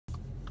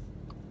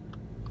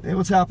Hey,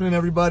 what's happening,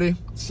 everybody?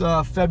 It's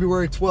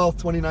February 12th,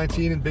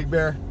 2019 in Big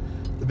Bear,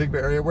 the Big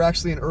Bear area. We're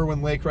actually in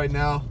Irwin Lake right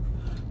now.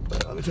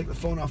 But let me take the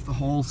phone off the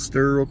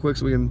holster real quick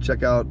so we can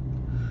check out.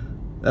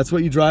 That's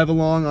what you drive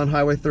along on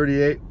Highway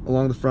 38,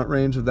 along the front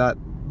range of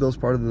those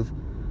part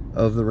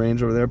of the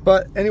range over there.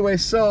 But anyway,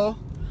 so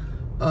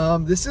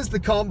this is the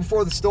calm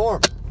before the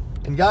storm.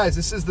 And guys,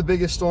 this is the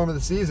biggest storm of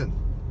the season.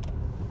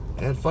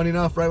 And funny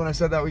enough, right when I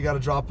said that, we got a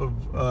drop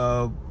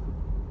of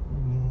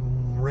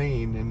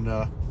rain,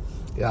 and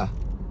yeah.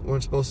 We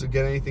weren't supposed to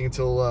get anything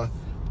until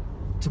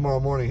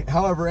tomorrow morning.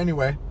 However,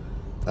 anyway,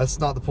 that's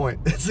not the point.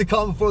 It's the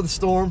calm before the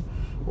storm.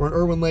 We're in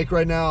Irwin Lake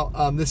right now.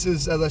 This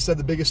is, as I said,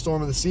 the biggest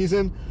storm of the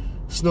season.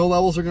 Snow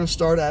levels are going to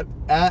start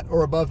at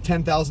or above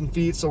 10,000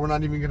 feet, so we're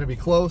not even going to be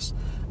close.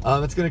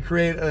 It's going to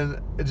create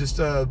just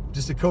a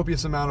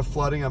copious amount of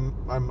flooding,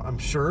 I'm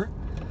sure.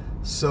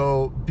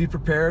 So be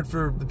prepared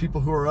for the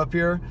people who are up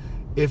here.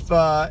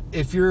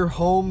 If your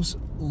homes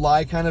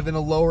lie kind of in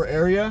a lower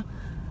area,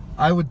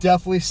 I would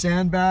definitely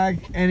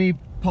sandbag any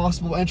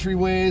possible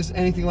entryways,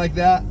 anything like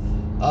that,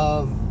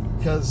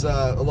 because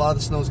a lot of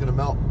the snow is going to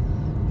melt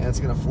and it's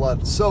going to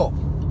flood. So,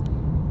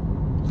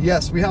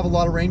 yes, we have a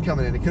lot of rain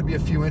coming in. It could be a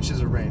few inches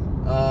of rain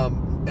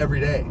every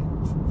day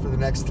for the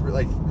next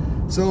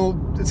so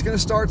it's going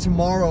to start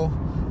tomorrow,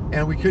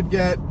 and we could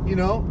get, you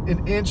know,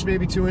 an inch,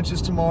 maybe 2 inches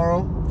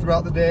tomorrow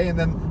throughout the day, and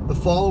then the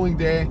following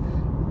day,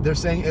 they're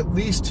saying at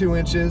least 2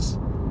 inches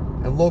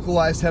and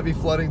localized heavy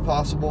flooding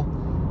possible.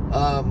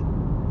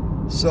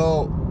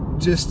 So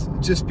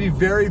just be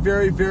very,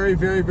 very, very,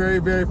 very, very,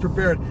 very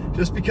prepared.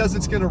 Just because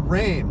it's going to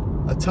rain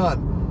a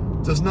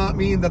ton does not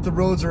mean that the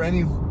roads are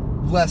any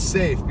less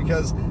safe,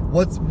 because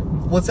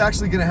what's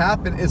actually going to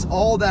happen is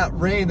all that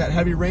rain, that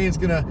heavy rain, is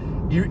going to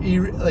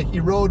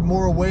erode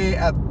more away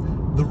at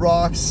the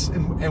rocks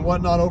and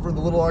whatnot over in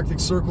the Little Arctic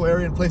Circle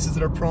area and places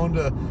that are prone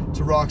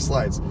to rock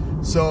slides.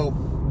 So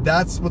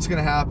that's what's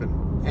going to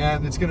happen,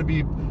 and it's going to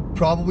be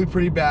probably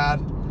pretty bad.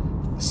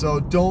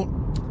 So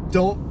don't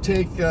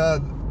take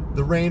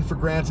the rain for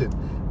granted.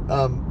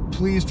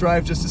 Please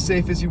drive just as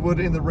safe as you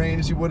would in the rain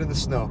as you would in the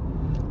snow.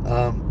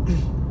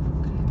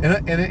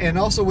 And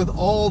also, with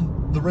all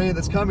the rain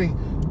that's coming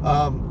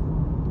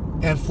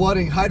and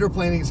flooding,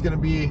 hydroplaning is going to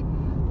be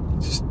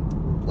just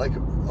like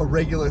a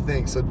regular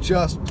thing. So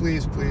just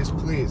please, please,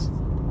 please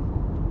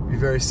be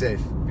very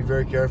safe. Be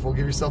very careful.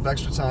 Give yourself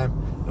extra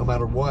time no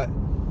matter what.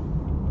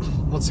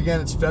 Once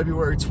again, it's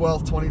February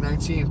 12th,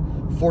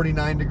 2019,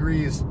 49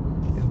 degrees.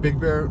 Big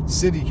Bear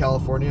City,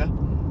 California,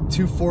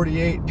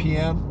 2:48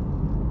 p.m.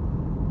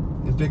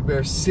 in Big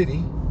Bear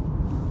City.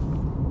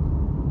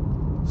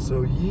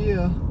 So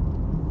yeah.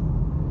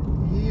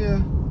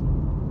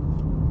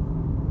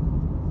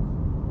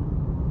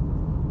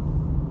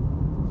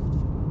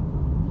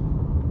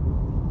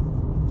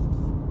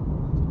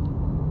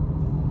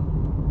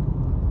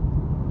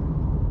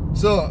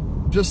 So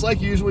just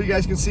like usual, you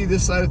guys can see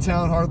this side of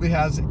town hardly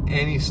has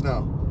any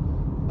snow.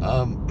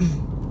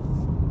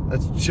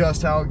 That's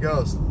just how it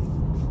goes.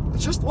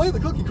 It's just the way the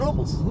cookie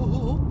crumbles.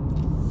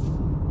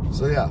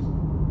 So yeah.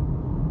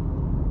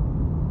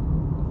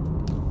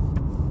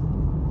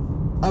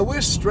 I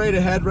wish straight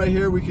ahead right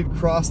here we could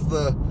cross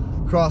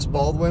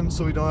Baldwin,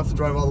 so we don't have to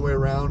drive all the way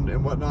around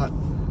and whatnot.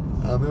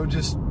 It would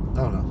just,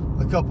 I don't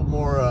know, a couple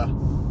more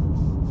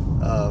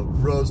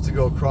roads to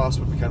go across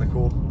would be kind of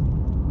cool.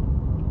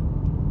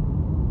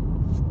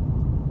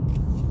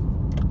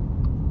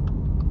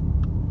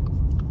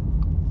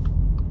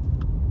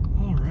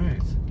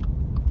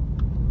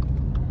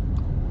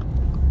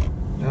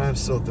 I'm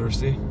so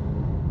thirsty.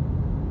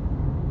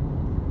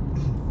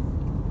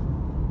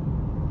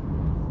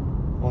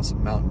 Want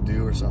some Mountain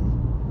Dew or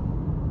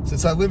something.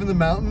 Since I live in the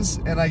mountains,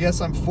 and I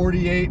guess I'm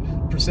 48%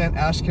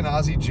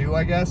 Ashkenazi Jew,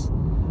 I guess,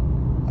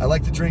 I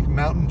like to drink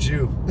Mountain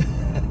Dew.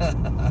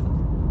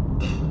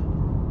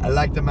 I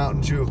like the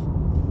Mountain Dew.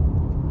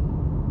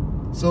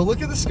 So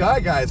look at the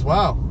sky, guys.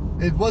 Wow.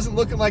 It wasn't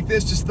looking like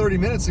this just 30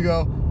 minutes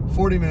ago,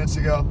 40 minutes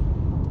ago.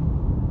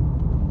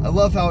 I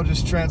love how it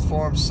just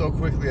transforms so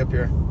quickly up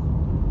here.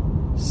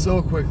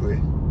 So quickly.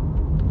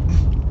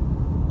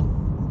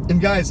 And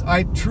guys,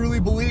 I truly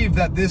believe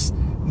that this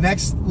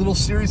next little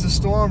series of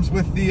storms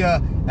with the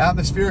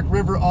atmospheric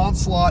river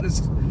onslaught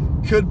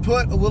could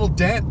put a little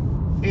dent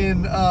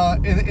in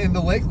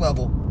the lake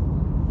level.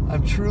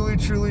 I'm truly,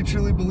 truly,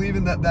 truly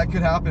believing that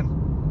could happen.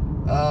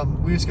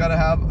 We just got to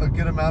have a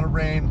good amount of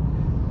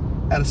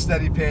rain at a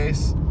steady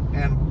pace,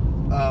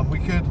 and we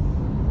could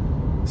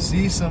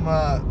see some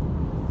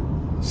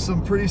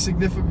pretty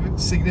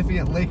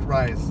significant lake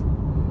rise.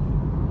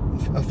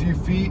 A few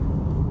feet,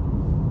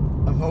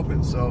 I'm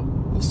hoping. So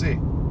we'll see,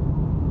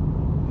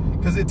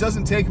 because it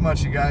doesn't take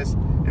much, you guys.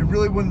 It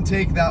really wouldn't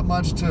take that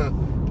much to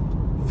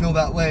fill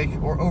that lake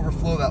or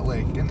overflow that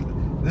lake. And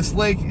this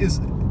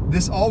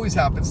always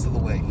happens to the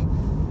lake.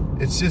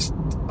 It's just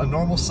a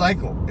normal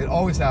cycle. It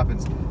always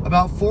happens.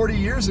 About 40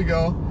 years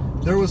ago,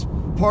 there was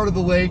part of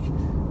the lake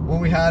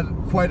when we had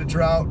quite a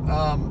drought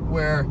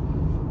where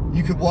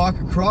you could walk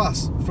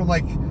across from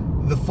like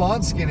the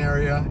Fawnskin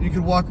area. You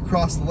could walk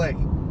across the lake.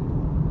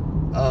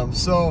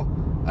 So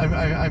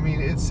I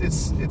mean, it's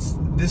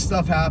this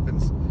stuff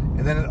happens,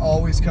 and then it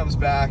always comes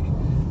back.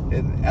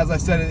 And as I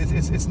said,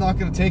 it's not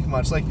going to take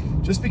much. Like,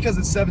 just because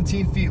it's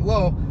 17 feet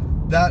low,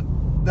 that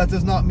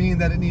does not mean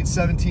that it needs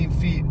 17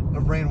 feet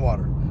of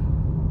rainwater.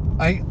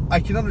 I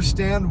can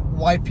understand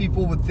why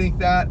people would think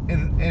that,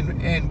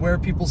 and where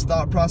people's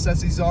thought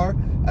processes are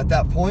at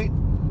that point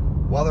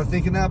while they're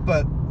thinking that,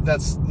 but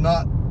that's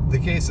not the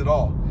case at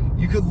all.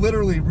 You could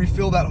literally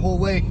refill that whole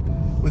lake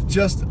with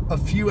just a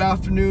few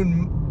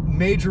afternoon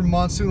major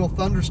monsoonal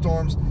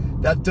thunderstorms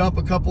that dump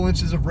a couple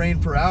inches of rain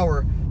per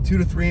hour, 2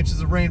 to 3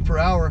 inches of rain per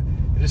hour,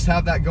 and just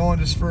have that going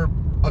just for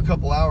a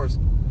couple hours.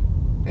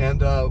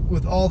 And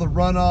with all the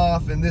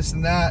runoff and this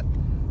and that,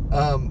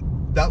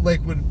 that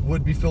lake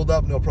would be filled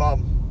up no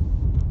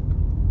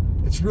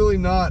problem. It's really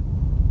not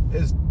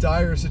as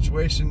dire a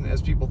situation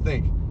as people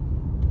think,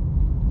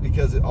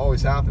 because it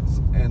always happens,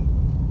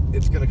 and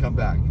it's going to come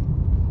back.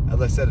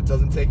 As I said, it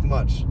doesn't take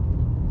much.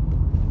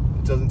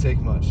 It doesn't take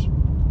much.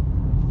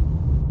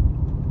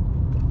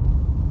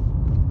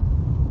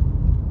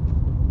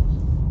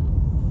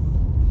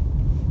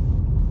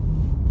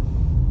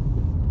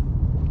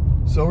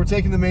 So we're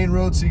taking the main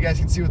road so you guys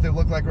can see what they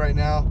look like right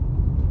now,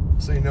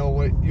 so you know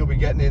what you'll be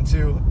getting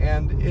into.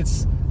 And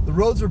the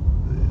roads are,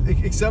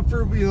 except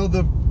for, you know,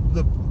 the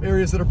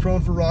areas that are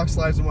prone for rock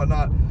slides and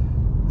whatnot,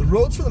 the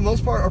roads for the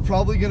most part are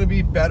probably going to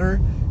be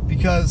better,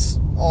 because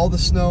all the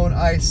snow and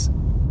ice,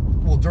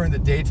 well, during the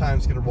daytime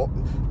is going to,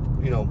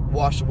 you know,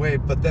 wash away.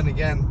 But then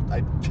again,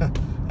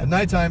 at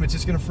nighttime it's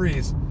just going to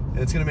freeze, and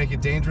it's going to make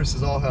it dangerous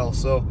as all hell.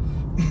 So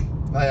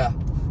I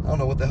don't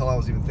know what the hell I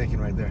was even thinking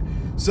right there.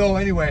 So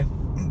anyway,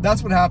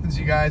 that's what happens,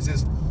 you guys,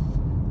 is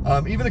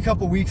even a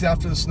couple weeks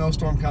after the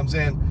snowstorm comes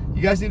in,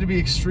 you guys need to be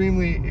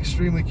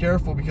extremely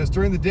careful, because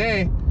during the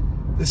day,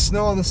 the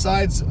snow on the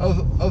sides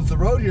of the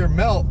road here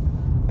melt,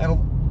 and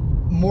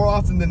more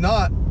often than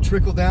not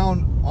trickle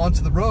down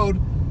onto the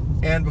road,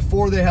 and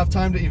before they have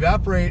time to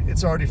evaporate,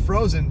 it's already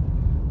frozen.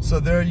 So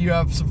there you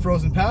have some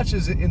frozen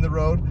patches in the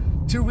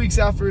road 2 weeks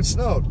after it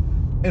snowed,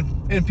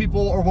 and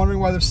people are wondering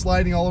why they're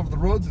sliding all over the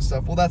roads and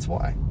stuff. Well, that's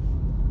why.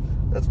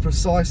 That's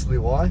precisely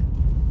why.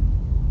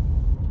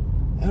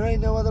 There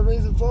ain't no other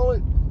reason for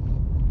it.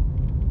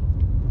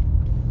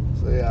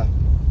 So yeah.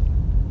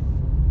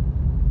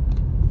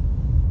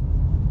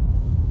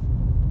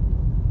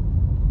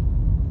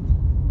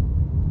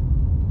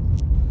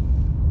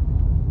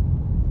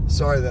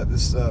 Sorry that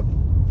this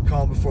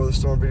calm before the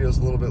storm video is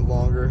a little bit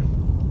longer,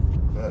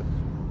 but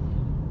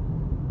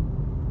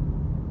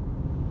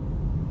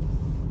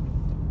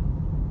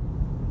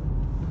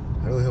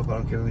I really hope I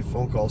don't get any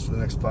phone calls for the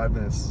next 5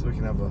 minutes, so we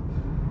can have a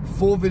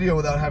full video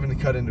without having to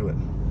cut into it.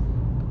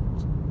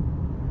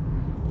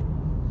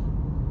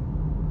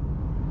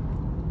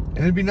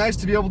 And it'd be nice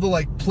to be able to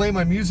like play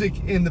my music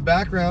in the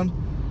background,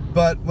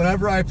 but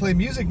whenever I play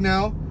music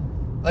now,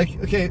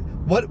 like, okay,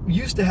 what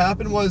used to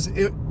happen was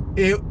it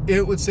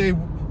would say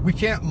we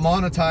can't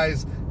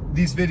monetize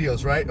these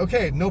videos, right?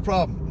 Okay, no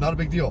problem, not a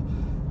big deal.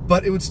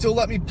 But it would still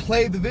let me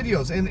play the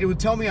videos, and it would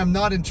tell me I'm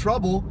not in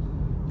trouble,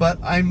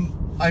 but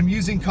I'm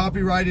using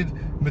copyrighted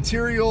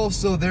material,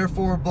 so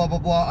therefore blah blah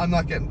blah, I'm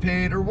not getting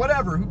paid or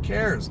whatever. Who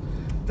cares?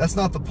 That's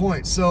not the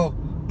point. So,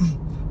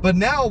 but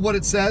now what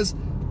it says,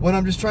 when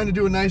I'm just trying to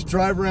do a nice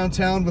drive around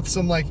town with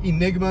some like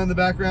Enigma in the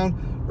background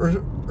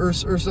or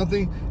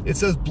something, it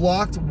says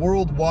blocked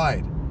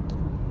worldwide.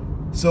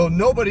 So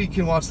nobody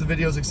can watch the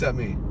videos except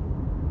me.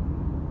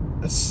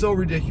 That's so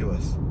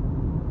ridiculous.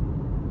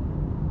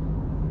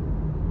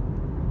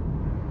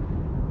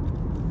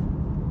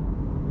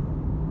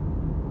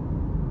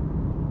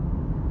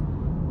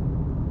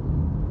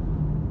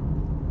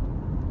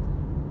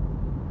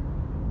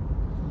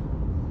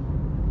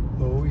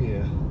 Oh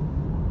yeah.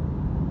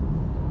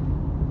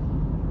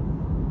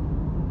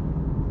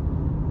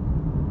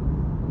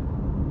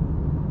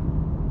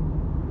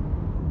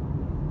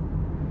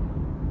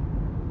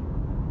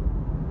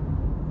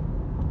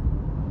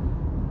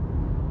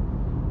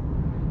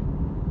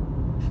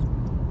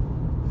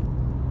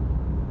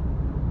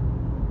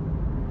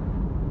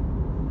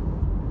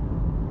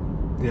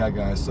 Yeah,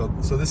 guys, so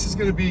this is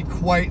going to be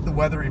quite the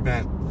weather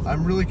event.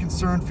 I'm really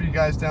concerned for you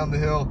guys down the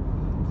hill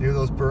near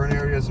those burn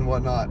areas and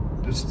whatnot.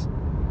 Just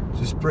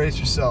brace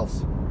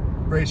yourselves.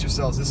 Brace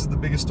yourselves. This is the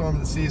biggest storm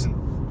of the season.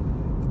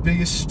 The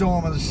biggest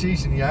storm of the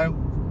season, yo.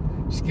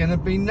 It's gonna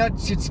be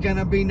nuts. It's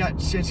gonna be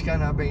nuts. It's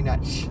gonna be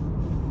nuts.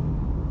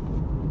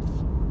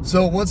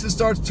 So once it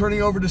starts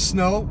turning over to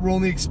snow, we're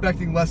only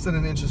expecting less than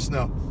an inch of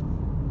snow.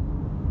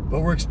 But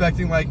we're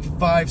expecting like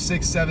 5,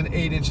 6, 7,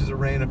 8 inches of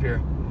rain up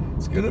here.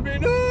 It's gonna be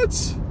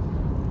nuts.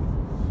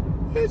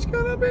 It's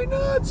gonna be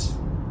nuts.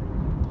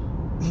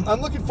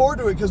 I'm looking forward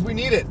to it because we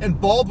need it. And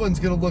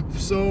Baldwin's gonna look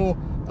so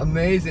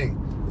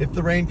amazing if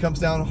the rain comes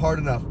down hard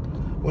enough.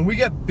 When we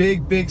get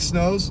big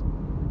snows,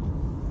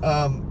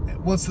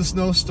 once the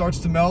snow starts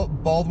to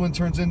melt, Baldwin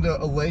turns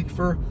into a lake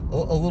for a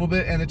little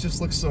bit, and it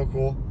just looks so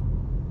cool.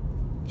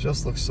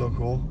 Just looks so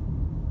cool.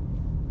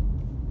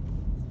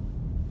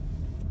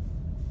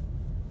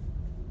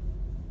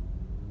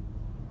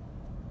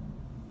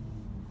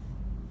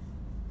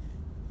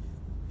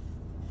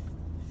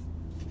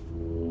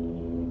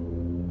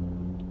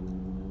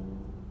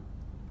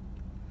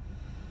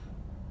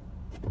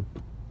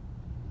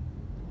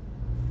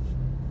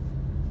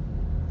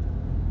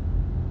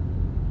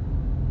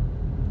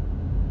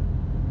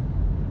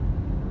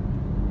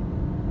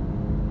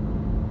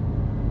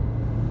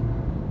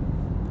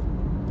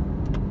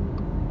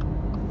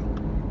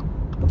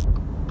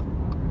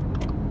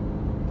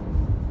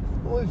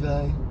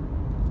 Valley.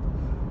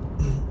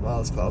 Wow,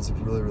 those clouds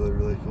look really, really,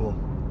 really cool.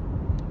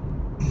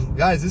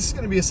 Guys, this is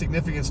going to be a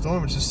significant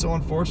storm. It's just so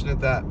unfortunate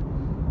that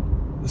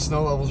the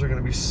snow levels are going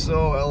to be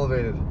so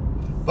elevated.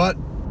 But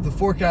the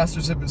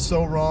forecasters have been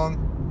so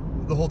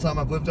wrong the whole time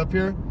I've lived up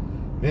here.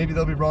 Maybe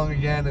they'll be wrong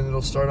again and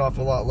it'll start off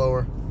a lot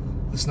lower.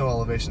 The snow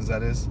elevations,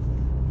 that is.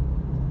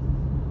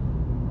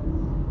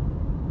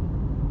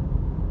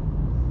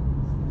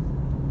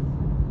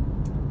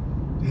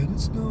 And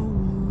it's no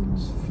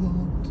one's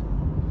fault.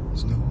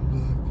 It's no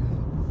black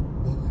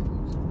and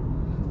white.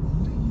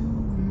 Only you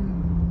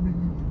and me.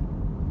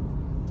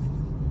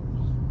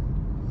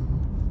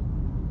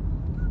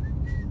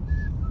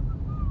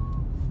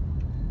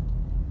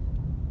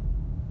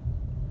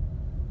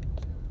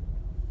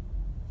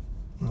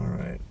 All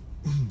right.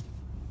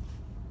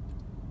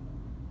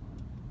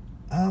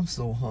 I'm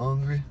so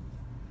hungry.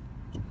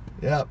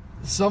 Yeah.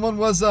 Someone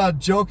was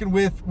joking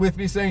with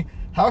me saying,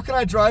 how can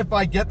I drive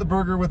by, get the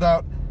burger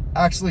without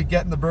actually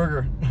getting the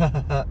burger?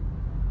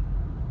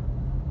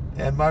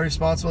 And my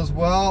response was,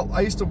 well,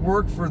 I used to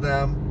work for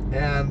them,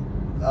 and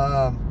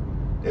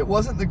it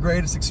wasn't the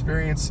greatest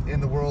experience in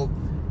the world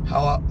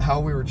how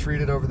we were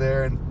treated over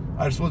there, and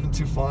I just wasn't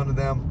too fond of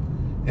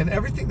them. And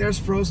everything there's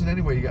frozen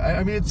anyway.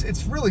 I mean,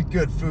 it's really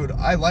good food.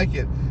 I like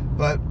it,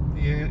 but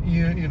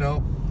you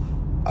know,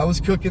 I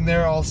was cooking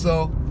there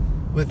also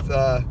with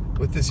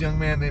this young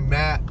man named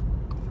Matt,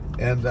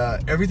 and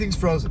everything's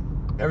frozen.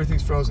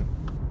 Everything's frozen.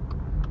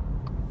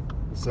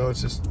 So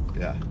it's just,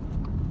 yeah,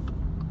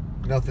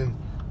 nothing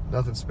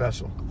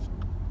special.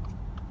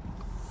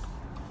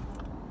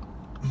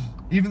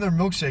 Even their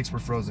milkshakes were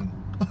frozen.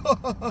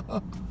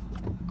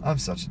 I'm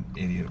such an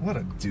idiot. What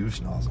a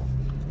douche nozzle.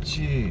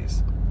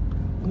 Jeez.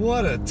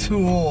 What a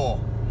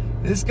tool.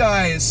 This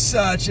guy is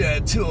such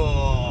a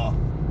tool.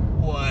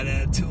 What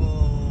a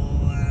tool.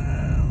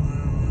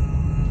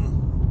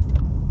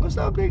 What's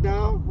up, big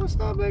dog? What's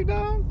up, big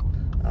dog?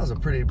 That was a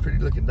pretty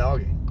looking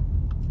doggy.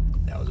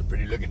 That was a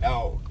pretty looking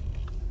dog.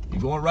 You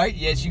going right?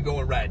 Yes, you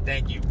going right.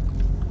 Thank you.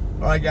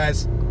 All right,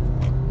 guys.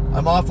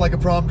 I'm off like a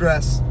prom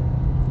dress.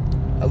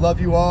 I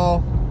love you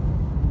all.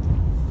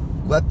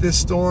 Let this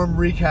storm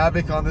wreak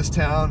havoc on this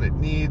town. It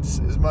needs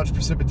as much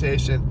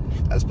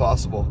precipitation as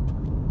possible.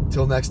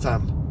 Till next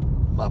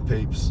time, my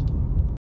peeps.